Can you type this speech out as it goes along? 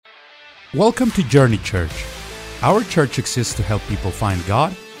Welcome to Journey Church. Our church exists to help people find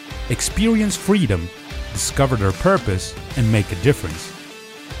God, experience freedom, discover their purpose, and make a difference.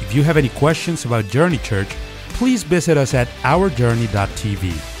 If you have any questions about Journey Church, please visit us at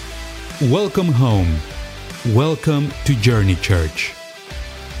ourjourney.tv. Welcome home. Welcome to Journey Church.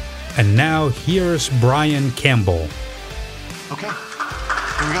 And now here's Bryan Campbell. Okay,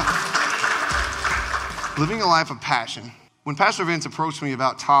 here we go. Living a life of passion. When Pastor Vince approached me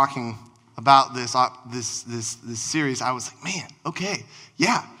about talking about this series, I was like, man, okay,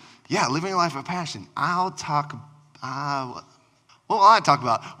 yeah, living a life of passion. What will I talk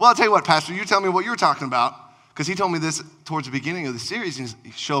about? Well, I'll tell you what, Pastor, you tell me what you're talking about, because he told me this towards the beginning of the series, and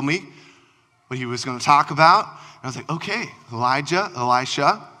he showed me what he was going to talk about. And I was like, okay, Elijah,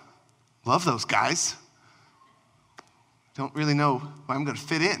 Elisha, love those guys. Don't really know where I'm going to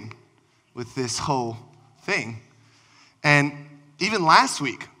fit in with this whole thing. And even last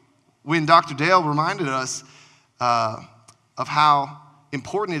week, when Dr. Dale reminded us of how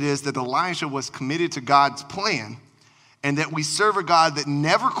important it is that Elijah was committed to God's plan and that we serve a God that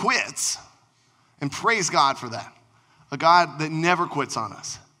never quits, and praise God for that, a God that never quits on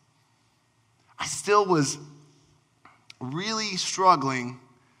us. I still was really struggling,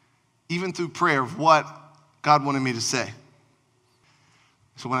 even through prayer, of what God wanted me to say.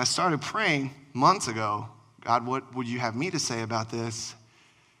 So when I started praying months ago, God, what would you have me to say about this?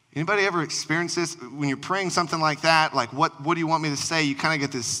 Anybody ever experienced this? When you're praying something like that, like what do you want me to say? You kind of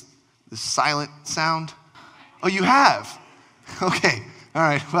get this silent sound. Oh, you have? Okay, all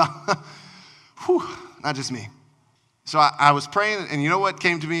right, well, not just me. So I was praying, and you know what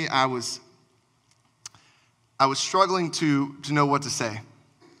came to me? I was struggling to know what to say.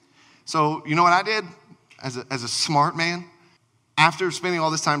 So you know what I did as a smart man? After spending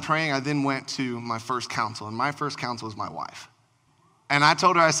all this time praying, I then went to my first counsel, and my first counsel is my wife. And I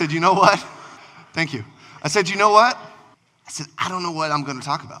told her, I said, you know what? Thank you. I said, you know what? I said, I don't know what I'm going to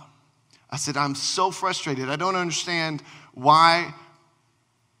talk about. I said, I'm so frustrated. I don't understand why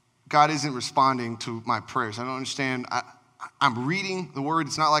God isn't responding to my prayers. I don't understand. I'm reading the word.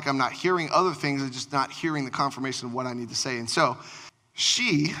 It's not like I'm not hearing other things. I'm just not hearing the confirmation of what I need to say. And so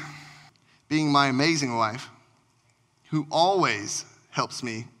she, being my amazing wife, who always helps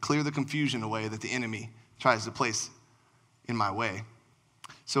me clear the confusion away that the enemy tries to place in my way.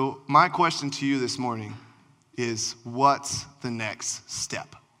 So my question to you this morning is, what's the next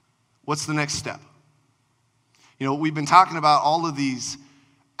step? What's the next step? You know, we've been talking about all of these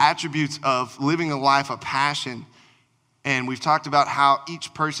attributes of living a life of passion, and we've talked about how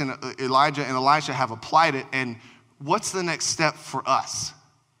each person, Elijah and Elisha, have applied it, and what's the next step for us?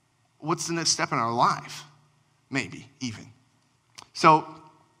 What's the next step in our life? Maybe, even. So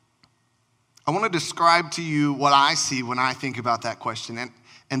I want to describe to you what I see when I think about that question.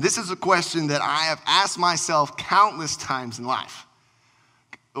 And this is a question that I have asked myself countless times in life,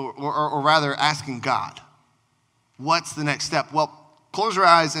 or rather asking God, what's the next step? Well, close your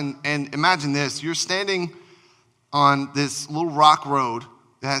eyes and imagine this. You're standing on this little rock road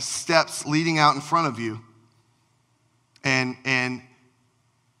that has steps leading out in front of you, and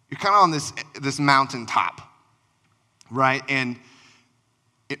you're kind of on this mountaintop, right? And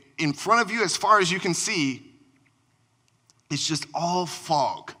in front of you, as far as you can see, it's just all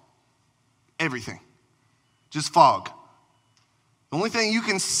fog. Everything. Just fog. The only thing you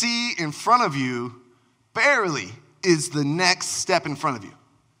can see in front of you, barely, is the next step in front of you.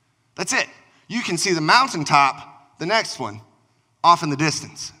 That's it. You can see the mountaintop, the next one, off in the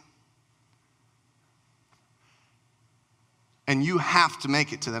distance. And you have to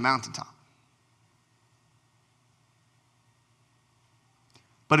make it to the mountaintop.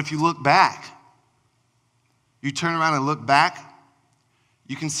 But if you look back, you turn around and look back,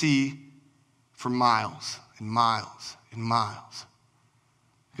 you can see for miles and miles and miles,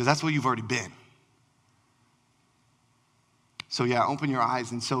 because that's where you've already been. So yeah, open your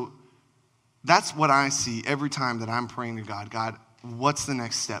eyes. And so that's what I see every time that I'm praying to God. God, what's the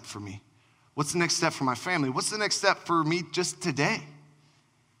next step for me? What's the next step for my family? What's the next step for me just today?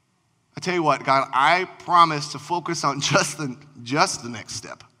 I tell you what, God, I promise to focus on just the next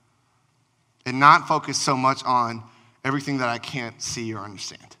step and not focus so much on everything that I can't see or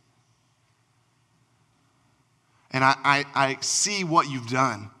understand. And I see what you've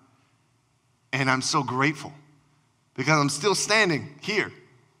done, and I'm so grateful because I'm still standing here.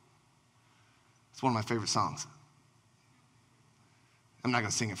 It's one of my favorite songs. I'm not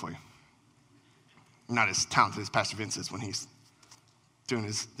going to sing it for you. I'm not as talented as Pastor Vince is when he's doing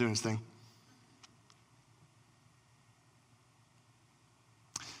his thing.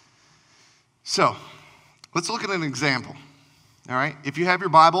 So, let's look at an example. All right? If you have your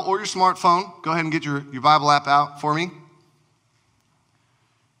Bible or your smartphone, go ahead and get your Bible app out for me.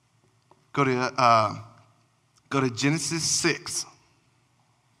 Go to Genesis 6,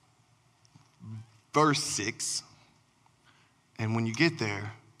 verse 6. And when you get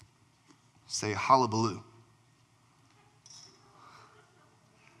there, say hullabaloo.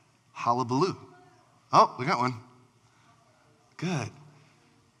 Hullabaloo. Oh, we got one. Good.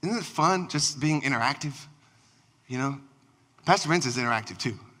 Isn't it fun just being interactive? You know? Pastor Vince is interactive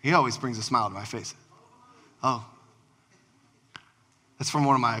too. He always brings a smile to my face. Oh. That's from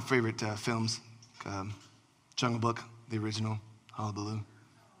one of my favorite films, Jungle Book, the original, Hullabaloo.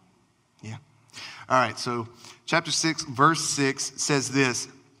 Yeah. All right, so chapter 6, verse 6 says this.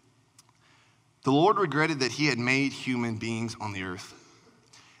 The Lord regretted that he had made human beings on the earth,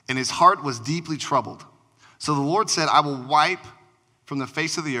 and his heart was deeply troubled. So the Lord said, I will wipe from the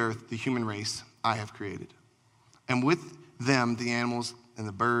face of the earth the human race I have created, and with them the animals and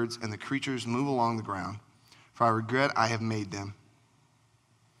the birds and the creatures move along the ground, for I regret I have made them.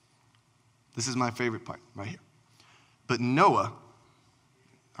 This is my favorite part right here. But Noah,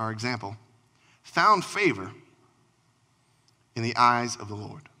 our example, found favor in the eyes of the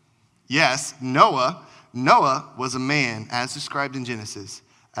Lord. Yes, Noah was a man, as described in Genesis,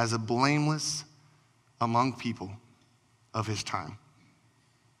 as a blameless among people of his time,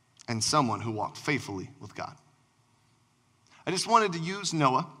 and someone who walked faithfully with God. I just wanted to use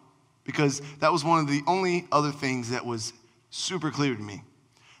Noah because that was one of the only other things that was super clear to me,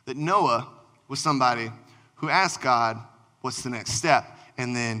 that Noah was somebody who asked God, what's the next step,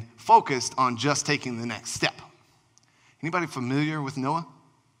 and then focused on just taking the next step. Anybody familiar with Noah?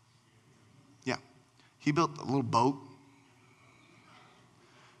 Yeah. He built a little boat.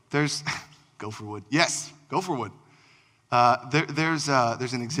 Go for wood. Yes, go for wood. There's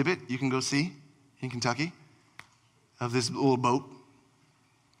an exhibit you can go see in Kentucky of this little boat.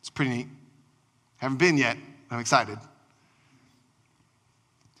 It's pretty neat. Haven't been yet. I'm excited.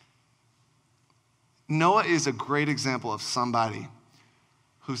 Noah is a great example of somebody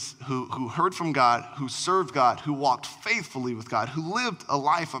who heard from God, who served God, who walked faithfully with God, who lived a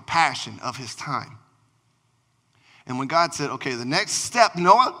life of passion of his time. And when God said, okay, the next step,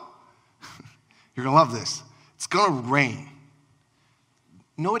 Noah, you're going to love this. It's going to rain.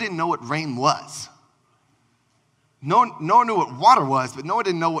 Noah didn't know what rain was. Noah knew what water was, but Noah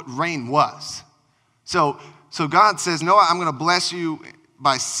didn't know what rain was. So God says, Noah, I'm going to bless you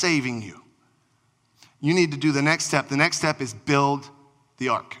by saving you. You need to do the next step. The next step is build the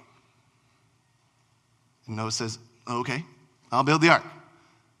ark. And Noah says, okay, I'll build the ark.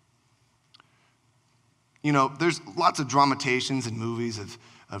 You know, there's lots of dramatizations in movies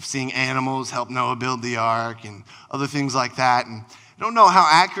of seeing animals help Noah build the ark and other things like that. And I don't know how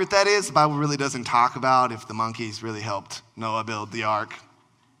accurate that is. The Bible really doesn't talk about if the monkeys really helped Noah build the ark.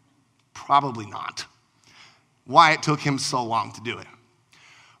 Probably not. Why it took him so long to do it.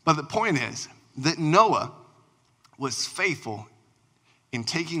 But the point is that Noah was faithful in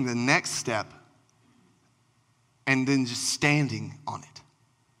taking the next step and then just standing on it.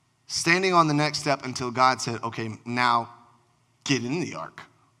 Standing on the next step until God said, okay, now get in the ark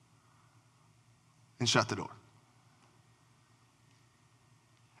and shut the door.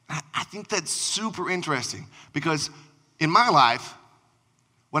 I think that's super interesting because in my life,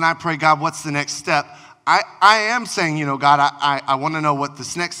 when I pray, God, what's the next step? I am saying, you know, God, I want to know what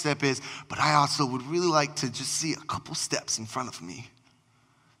this next step is, but I also would really like to just see a couple steps in front of me.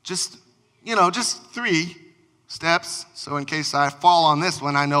 Just 3 steps, so in case I fall on this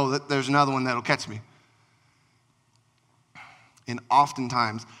one, I know that there's another one that'll catch me. And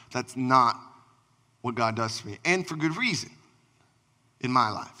oftentimes, that's not what God does for me, and for good reason in my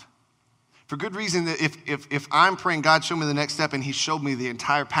life. For good reason that if I'm praying, God, show me the next step, and he showed me the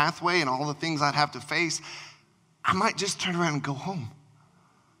entire pathway and all the things I'd have to face, I might just turn around and go home.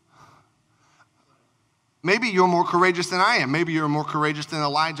 Maybe you're more courageous than I am. Maybe you're more courageous than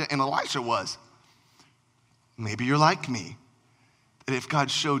Elijah and Elisha was. Maybe you're like me, that if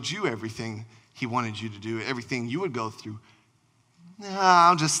God showed you everything he wanted you to do, everything you would go through,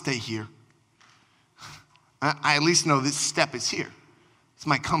 I'll just stay here. I at least know this step is here. It's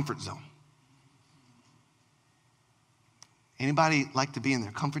my comfort zone. Anybody like to be in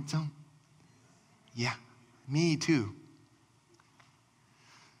their comfort zone? Yeah, me too.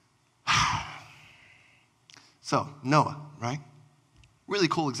 So, Noah, right? Really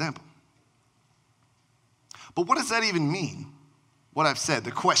cool example. But what does that even mean? What I've said,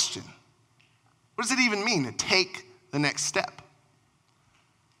 the question. What does it even mean to take the next step?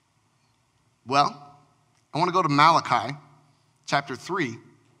 Well, I want to go to Malachi chapter 3.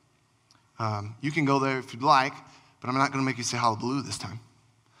 You can go there if you'd like. but I'm not going to make you say hallelujah this time.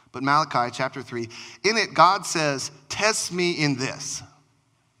 But Malachi chapter 3, in it God says, test me in this.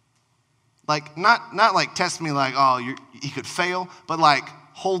 Like, not like test me like, he could fail, but like,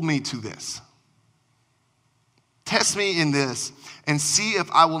 hold me to this. Test me in this and see if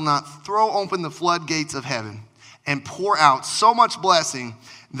I will not throw open the floodgates of heaven and pour out so much blessing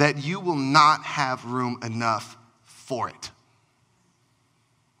that you will not have room enough for it.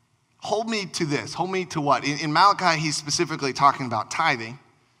 Hold me to this. Hold me to what? In Malachi, he's specifically talking about tithing.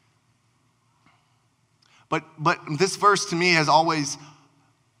 But this verse to me has always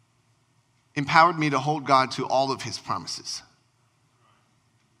empowered me to hold God to all of his promises.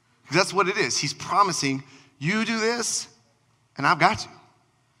 Because that's what it is. He's promising, you do this, and I've got you.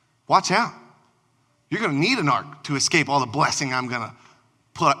 Watch out. You're going to need an ark to escape all the blessing I'm going to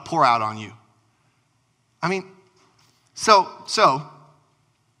pour out on you. I mean, so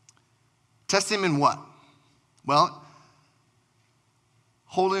test him in what? Well,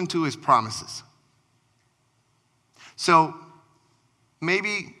 hold him to his promises. So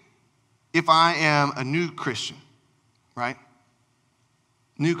maybe if I am a new Christian, right?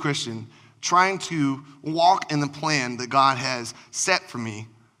 New Christian, trying to walk in the plan that God has set for me,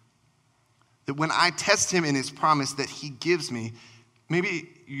 that when I test him in his promise that he gives me, maybe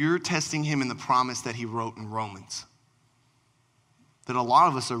you're testing him in the promise that he wrote in Romans, that a lot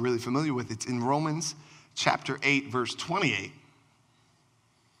of us are really familiar with. It's in Romans chapter 8, verse 28.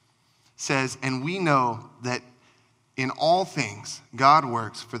 Says, and we know that in all things God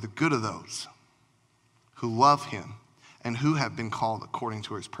works for the good of those who love him and who have been called according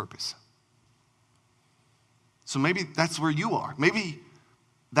to his purpose. So maybe that's where you are. Maybe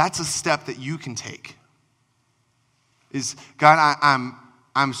that's a step that you can take. Is, God,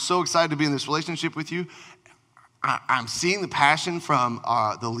 I'm so excited to be in this relationship with you. I'm seeing the passion from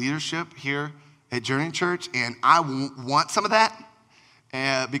the leadership here at Journey Church, and I want some of that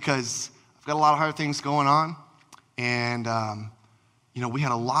because I've got a lot of hard things going on. And, we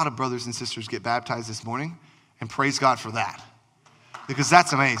had a lot of brothers and sisters get baptized this morning, and praise God for that, because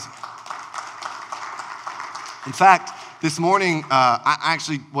that's amazing. In fact, this morning, I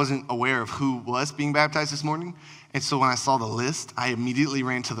actually wasn't aware of who was being baptized this morning. And so when I saw the list, I immediately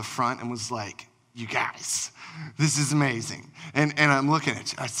ran to the front and was like, you guys, this is amazing. And I'm looking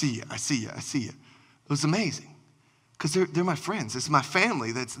at you. I see you. It was amazing because they're my friends. It's my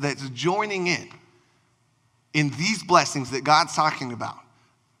family that's joining in these blessings that God's talking about.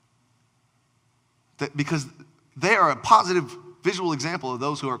 That because they are a positive visual example of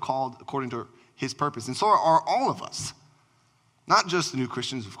those who are called according to his purpose. And so are all of us. Not just the new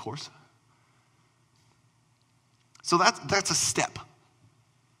Christians, of course. So that's a step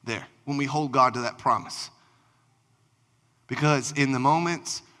there when we hold God to that promise. Because in the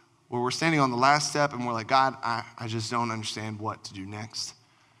moments where we're standing on the last step and we're like, God, I just don't understand what to do next.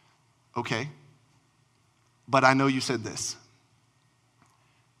 Okay. But I know you said this.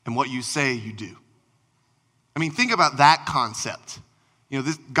 And what you say, you do. I mean, think about that concept.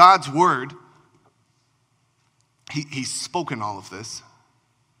 This God's word, He's spoken all of this.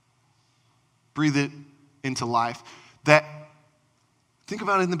 Breathe it into life. Think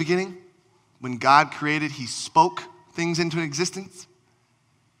about it in the beginning. When God created, he spoke things into existence.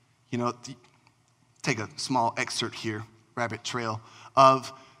 Take a small excerpt here, rabbit trail,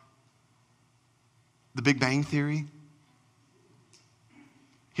 of the Big Bang Theory.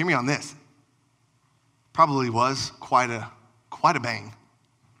 Hear me on this. Probably was quite a bang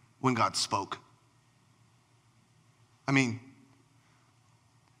when God spoke. I mean,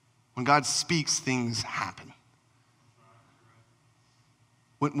 when God speaks, things happen.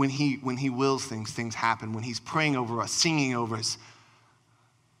 When he wills things happen. When he's praying over us, singing over us,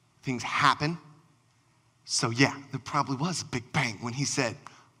 things happen. So yeah, there probably was a big bang when he said,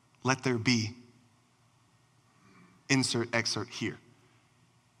 let there be, insert excerpt here.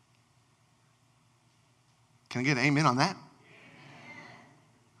 Can I get an amen on that?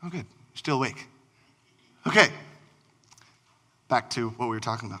 Oh, good. You're still awake. Okay. Back to what we were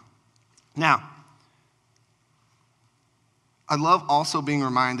talking about. Now, I love also being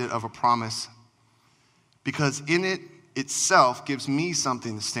reminded of a promise because in it itself gives me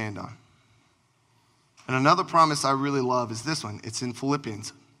something to stand on. And another promise I really love is this one. It's in Philippians.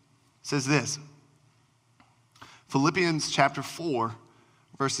 It says this. Philippians chapter 4,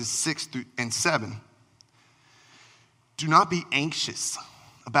 verses 6 and 7. Do not be anxious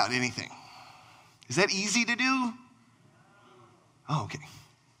about anything. Is that easy to do? Oh, okay.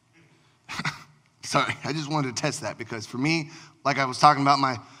 Sorry, I just wanted to test that because for me, like I was talking about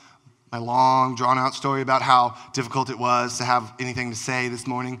my long, drawn-out story about how difficult it was to have anything to say this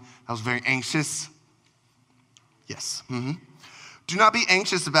morning, I was very anxious. Yes. Do not be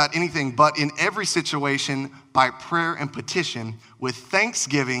anxious about anything, but in every situation, by prayer and petition, with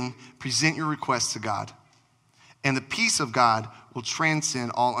thanksgiving, present your requests to God. And the peace of God will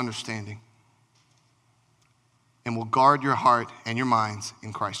transcend all understanding and will guard your heart and your minds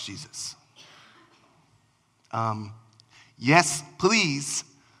in Christ Jesus. Yes, please,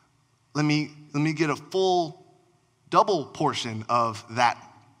 let me get a full double portion of that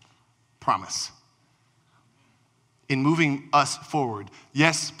promise in moving us forward.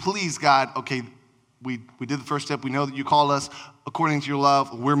 Yes, please, God, okay, we did the first step. We know that you called us according to your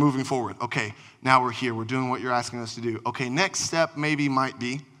love. We're moving forward. Okay, now we're here. We're doing what you're asking us to do. Okay, next step maybe might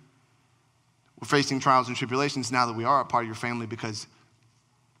be we're facing trials and tribulations now that we are a part of your family because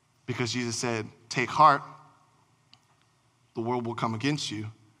Jesus said, take heart, the world will come against you,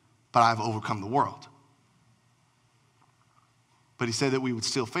 but I've overcome the world. But he said that we would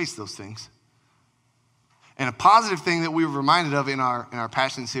still face those things. And a positive thing that we were reminded of in our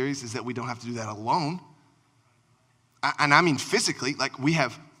Passion series is that we don't have to do that alone. And I mean physically, like we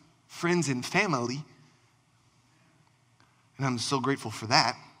have friends and family. And I'm so grateful for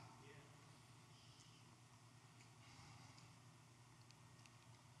that.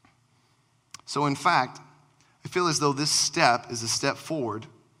 So in fact, I feel as though this step is a step forward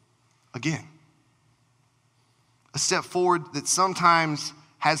again. A step forward that sometimes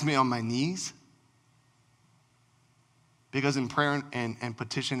has me on my knees. Because in prayer and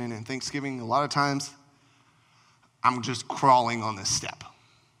petition and in thanksgiving, a lot of times I'm just crawling on this step.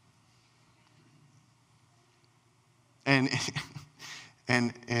 And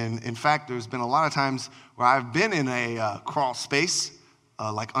in fact, there's been a lot of times where I've been in a crawl space,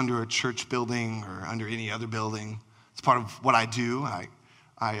 like under a church building or under any other building. It's part of what I do.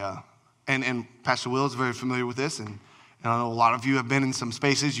 And Pastor Will is very familiar with this, and I know a lot of you have been in some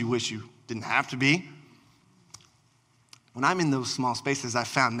spaces you wish you didn't have to be. When I'm in those small spaces, I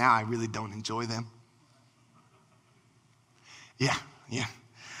found now I really don't enjoy them. Yeah.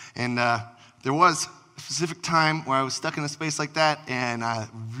 And there was a specific time where I was stuck in a space like that, and I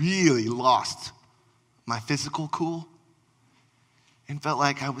really lost my physical cool and felt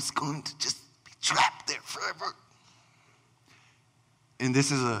like I was going to just be trapped there forever. And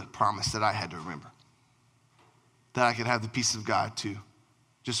this is a promise that I had to remember, that I could have the peace of God to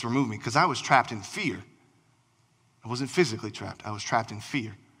just remove me, because I was trapped in fear. I wasn't physically trapped. I was trapped in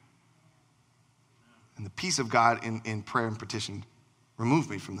fear. And the peace of God in prayer and petition removed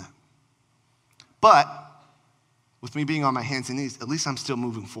me from that. But with me being on my hands and knees, at least I'm still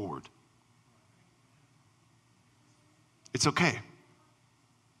moving forward. It's okay.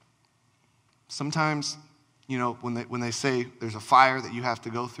 Sometimes, you know, when they say there's a fire that you have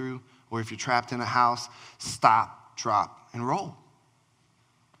to go through, or if you're trapped in a house, stop, drop, and roll.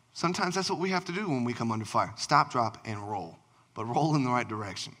 Sometimes that's what we have to do when we come under fire. Stop, drop, and roll. But roll in the right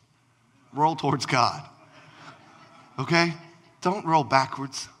direction. Roll towards God. Okay? Don't roll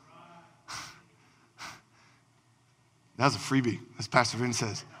backwards. That was a freebie, as Pastor Vin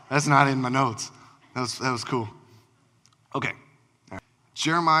says. That's not in my notes. That was cool. Okay. All right.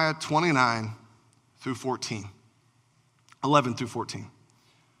 Jeremiah 29 through 14. 11 through 14.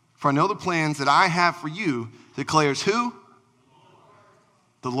 For I know the plans that I have for you, declares who?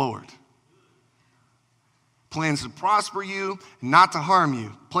 The Lord. Plans to prosper you, not to harm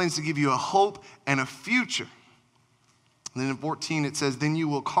you. Plans to give you a hope and a future. And then in 14 it says, then you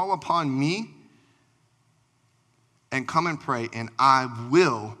will call upon me and come and pray, and I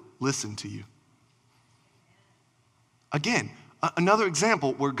will listen to you. Again, another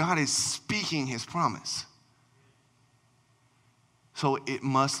example where God is speaking his promise. So it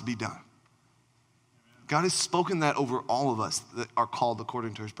must be done. God has spoken that over all of us that are called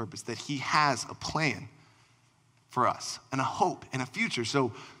according to his purpose, that he has a plan for us and a hope and a future.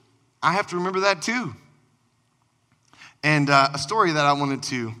 So I have to remember that too. And a story that I wanted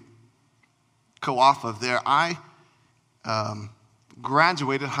to go off of there, I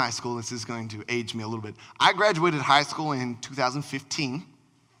graduated high school. This is going to age me a little bit. I graduated high school in 2015.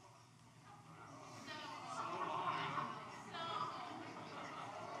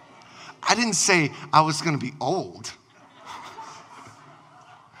 I didn't say I was going to be old.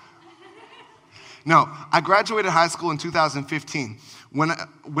 No, I graduated high school in 2015. When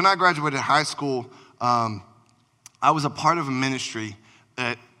I graduated high school, I was a part of a ministry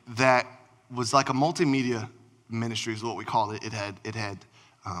that was like a multimedia ministry is what we called it. It had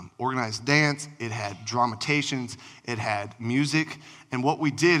organized dance, it had dramatizations, it had music. And what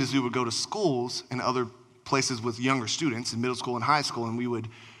we did is we would go to schools and other places with younger students in middle school and high school, and we would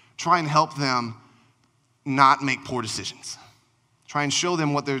try and help them not make poor decisions. Try and show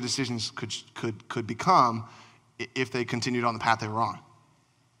them what their decisions could become if they continued on the path they were on.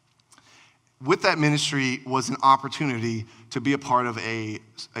 With that ministry was an opportunity to be a part of a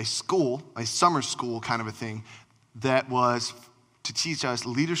school, a summer school kind of a thing, that was to teach us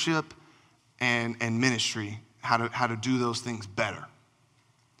leadership and ministry, how to do those things better.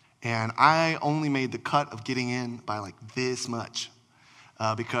 And I only made the cut of getting in by like this much,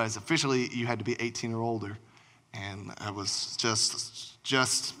 because officially you had to be 18 or older, and I was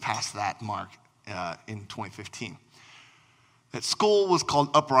just past that mark in 2015. That school was called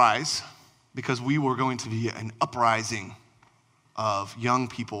Uprise because we were going to be an uprising of young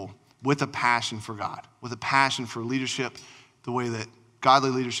people with a passion for God, with a passion for leadership, the way that godly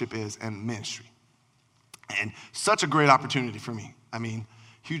leadership is, and ministry. And such a great opportunity for me. I mean,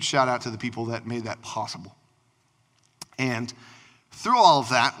 huge shout out to the people that made that possible. And through all of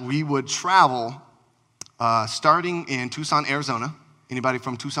that, we would travel starting in Tucson, Arizona. Anybody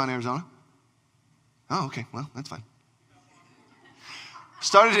from Tucson, Arizona? Oh, okay, well, that's fine.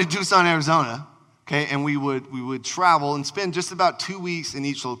 Started in Tucson, Arizona, okay, and we would travel and spend just about 2 weeks in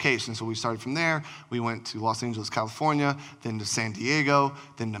each location. So we started from there. We went to Los Angeles, California, then to San Diego,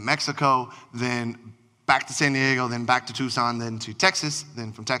 then to Mexico, then back to San Diego, then back to Tucson, then to Texas,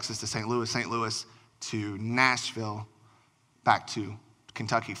 then from Texas to St. Louis to Nashville, back to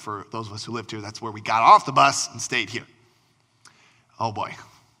Kentucky. For those of us who lived here, that's where we got off the bus and stayed here. Oh boy.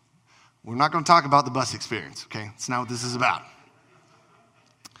 We're not going to talk about the bus experience, okay? That's not what this is about.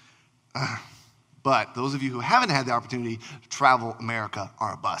 But those of you who haven't had the opportunity to travel America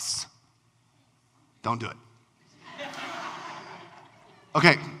on a bus, don't do it.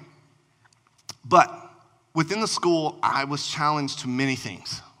 Okay. But within the school, I was challenged to many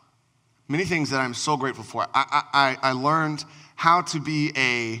things that I'm so grateful for. I learned how to be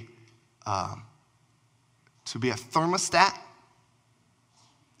a thermostat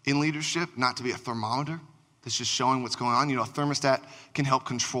in leadership, not to be a thermometer that's just showing what's going on. You know, a thermostat can help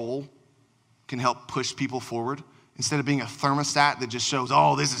control, can help push people forward, instead of being a thermostat that just shows,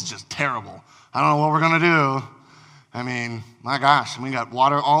 oh, this is just terrible. I don't know what we're going to do. I mean, my gosh, we got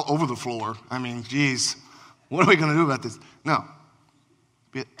water all over the floor. I mean, geez, what are we going to do about this? No,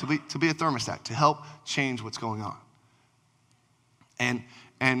 to be a thermostat, to help change what's going on.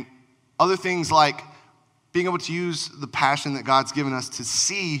 And other things like being able to use the passion that God's given us to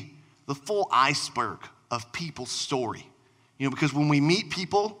see the full iceberg of people's story. You know, because when we meet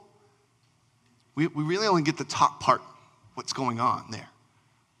people, we really only get the top part, what's going on there.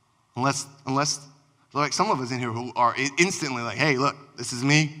 Unless like some of us in here who are instantly like, hey, look, this is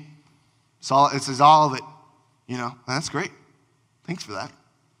me. This is all of it. You know, and that's great. Thanks for that.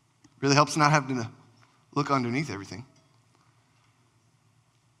 Really helps not having to look underneath everything.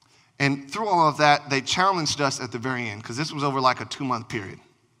 And through all of that, they challenged us at the very end, because this was over like a 2-month period,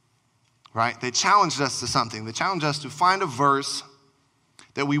 right? They challenged us to something. They challenged us to find a verse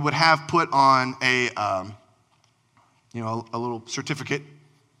that we would have put on a little certificate,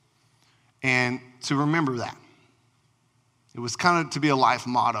 and to remember that. It was kind of to be a life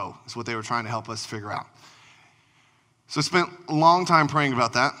motto, is what they were trying to help us figure out. So I spent a long time praying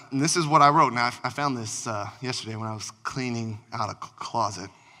about that, and this is what I wrote. Now, I found this yesterday when I was cleaning out a closet.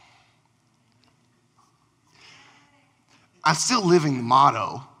 I'm still living the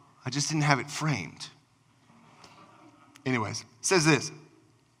motto. I just didn't have it framed. Anyways, it says this.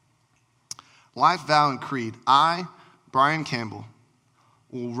 Life, vow, and creed. I, Bryan Campbell,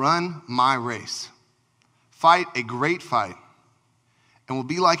 will run my race, fight a great fight, and will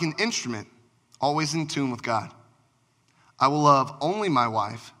be like an instrument, always in tune with God. I will love only my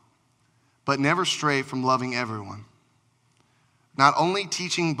wife, but never stray from loving everyone. Not only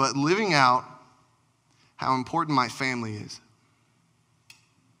teaching, but living out how important my family is.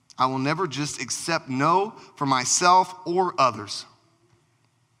 I will never just accept no for myself or others.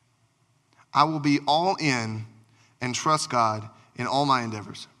 I will be all in and trust God in all my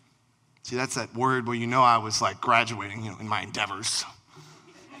endeavors. See, that's that word where you know I was like graduating, in my endeavors.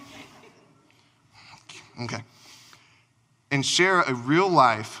 Okay. And share a real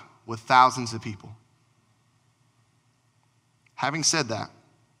life with thousands of people. Having said that,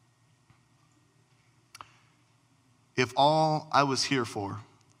 if all I was here for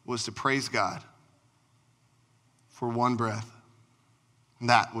was to praise God for one breath,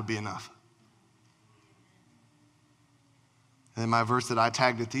 that would be enough. And then my verse that I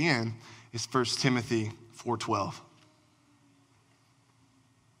tagged at the end is 1 Timothy 4:12.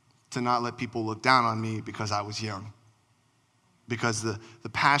 To not let people look down on me because I was young. Because the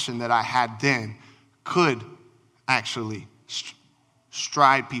passion that I had then could actually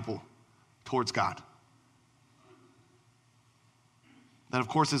stride people towards God. That, of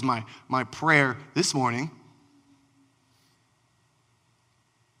course, is my prayer this morning,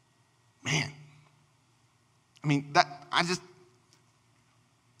 I mean,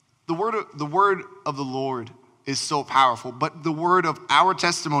 the word of the Lord is so powerful, but the word of our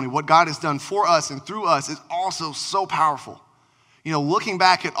testimony, what God has done for us and through us, is also so powerful. You know, looking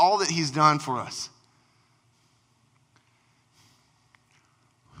back at all that he's done for us.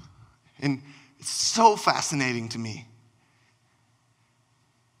 And it's so fascinating to me.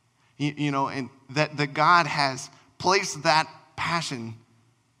 You know, and that God has placed that passion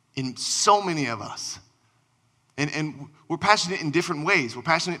in so many of us. And we're passionate in different ways. We're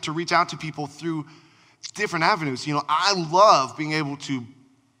passionate to reach out to people through different avenues. You know, I love being able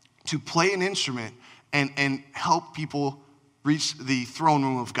to play an instrument and help people reach the throne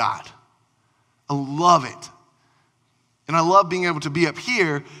room of God. I love it. And I love being able to be up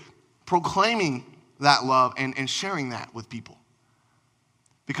here proclaiming that love and sharing that with people.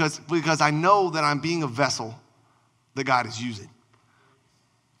 Because I know that I'm being a vessel that God is using.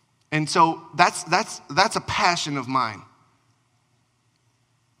 And so that's a passion of mine.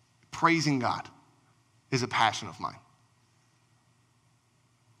 Praising God is a passion of mine.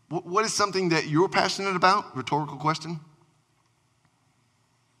 What is something that you're passionate about? Rhetorical question.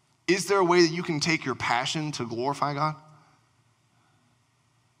 Is there a way that you can take your passion to glorify God?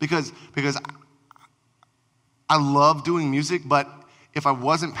 Because I love doing music, but if I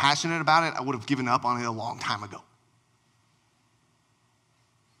wasn't passionate about it, I would have given up on it a long time ago.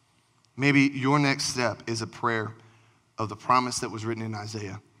 Maybe your next step is a prayer of the promise that was written in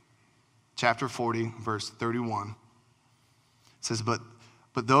Isaiah. Chapter 40, verse 31. It says, but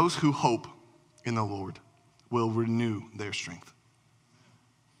those who hope in the Lord will renew their strength.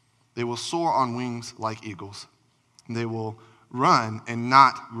 They will soar on wings like eagles. They will run and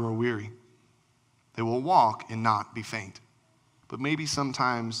not grow weary. They will walk and not be faint. But maybe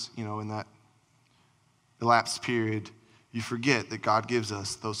sometimes, you know, in that elapsed period, you forget that God gives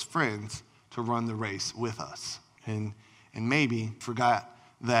us those friends to run the race with us. And maybe forgot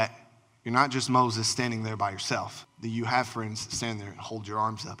that you're not just Moses standing there by yourself, that you have friends stand there and hold your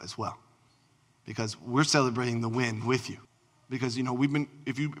arms up as well. Because we're celebrating the win with you. Because, you know,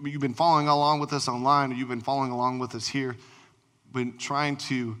 if you've been following along with us online, or you've been following along with us here, been trying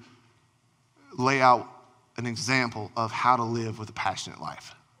to lay out an example of how to live with a passionate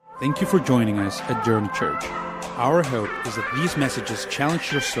life. Thank you for joining us at Journey Church. Our hope is that these messages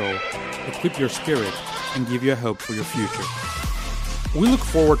challenge your soul, equip your spirit, and give you a hope for your future. We look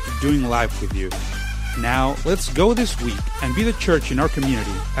forward to doing life with you. Now, let's go this week and be the church in our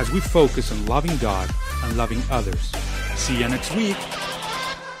community as we focus on loving God and loving others. See you next week.